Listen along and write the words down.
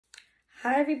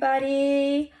Hi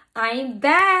everybody, I'm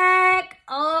back.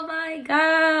 Oh my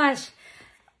gosh.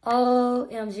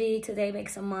 OMG, today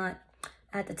makes a month.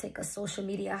 I had to take a social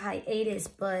media hiatus,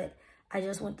 but I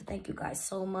just want to thank you guys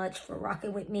so much for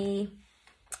rocking with me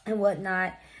and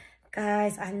whatnot.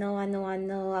 Guys, I know.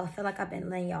 I feel like I've been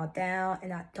laying y'all down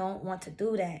and I don't want to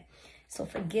do that. So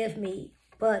forgive me,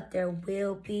 but there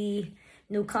will be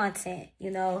new content,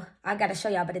 I got to show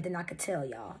y'all better than I could tell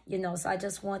y'all, so I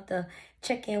just want to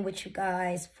check in with you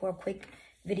guys for a quick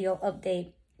video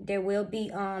update. There will be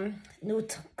new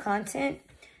content,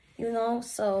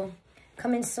 so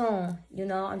coming soon,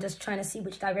 I'm just trying to see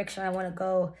which direction I want to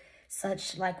go,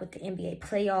 such like with the NBA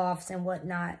playoffs and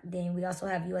whatnot. Then we also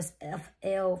have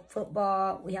USFL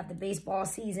football. We have the baseball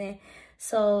season.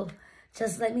 So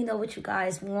just let me know what you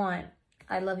guys want.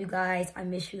 I love you guys. I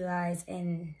miss you guys.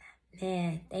 And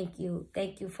man, thank you.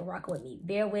 Thank you for rocking with me.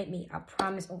 Bear with me. I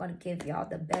promise I'm going to give y'all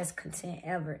the best content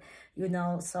ever,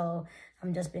 So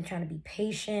I'm just been trying to be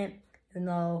patient,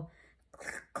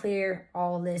 clear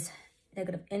all this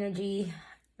negative energy.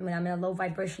 When I'm in a low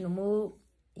vibrational mood,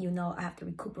 I have to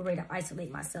recuperate and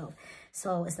isolate myself.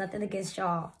 So it's nothing against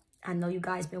y'all. I know you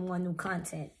guys been wanting new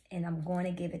content, and I'm going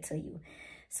to give it to you.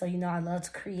 So, I love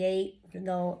to create, I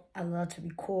love to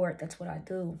record. That's what I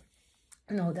do.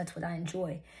 That's what I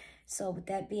enjoy. So with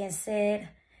that being said,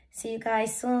 see you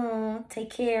guys soon. Take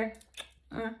care.